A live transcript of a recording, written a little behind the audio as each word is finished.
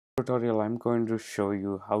Tutorial I'm going to show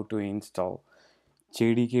you how to install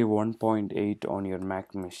JDK 1.8 on your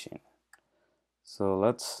Mac machine. So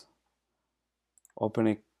let's open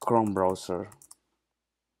a Chrome browser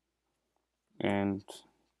and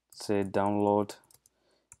say download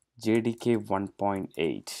JDK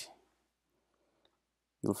 1.8.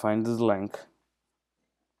 You'll find this link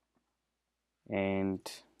and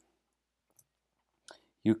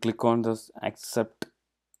you click on this accept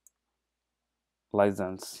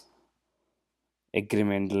license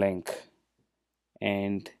agreement link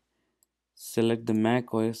and select the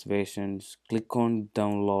Mac OS versions, click on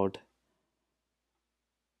download.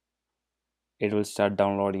 It will start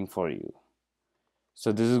downloading for you.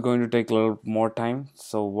 So this is going to take a little more time.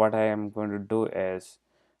 So what I am going to do is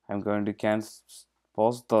I'm going to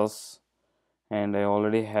pause this, and I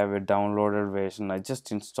already have a downloaded version. I just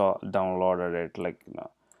downloaded it like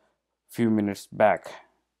few minutes back.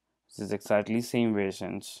 This is exactly same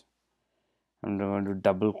versions. I'm going to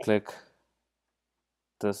double click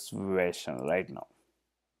this version right now.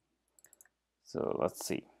 So let's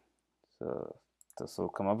see. So this will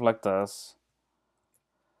come up like this.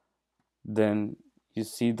 Then you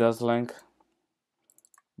see this link,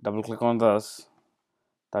 double click on this.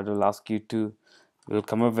 That will ask you to, will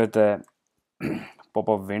come up with a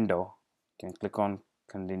pop-up window. You can click on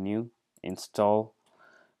continue, install,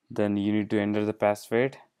 then you need to enter the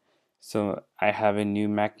password. So I have a new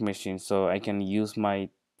Mac machine, so I can use my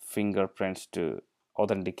fingerprints to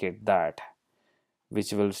authenticate that,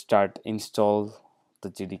 which will start install the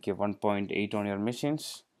JDK 1.8 on your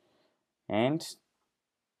machines. And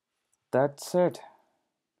that's it,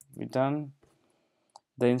 we done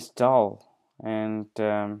the install. And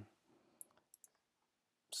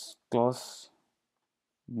close,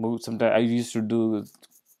 move. Sometimes I used to do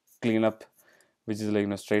cleanup, which is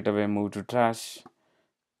like straight away move to trash.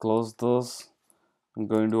 Close this. I'm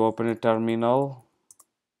going to open a terminal.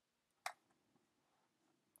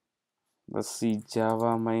 Let's see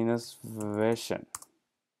Java minus version.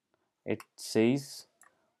 It says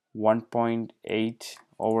 1.8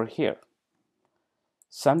 over here.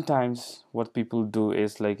 Sometimes what people do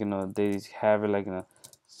is they have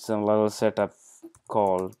some level setup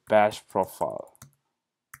called bash profile.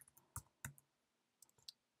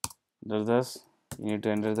 Do this. You need to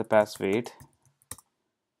enter the password.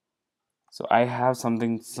 So I have some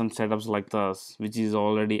setups like this, which is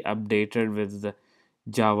already updated with the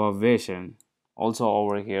Java version. Also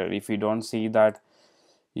over here, if you don't see that,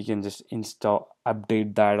 you can just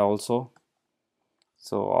update that also.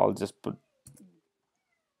 So I'll just put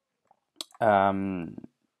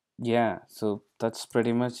yeah, so that's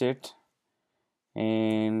pretty much it.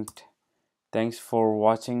 And thanks for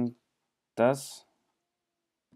watching this.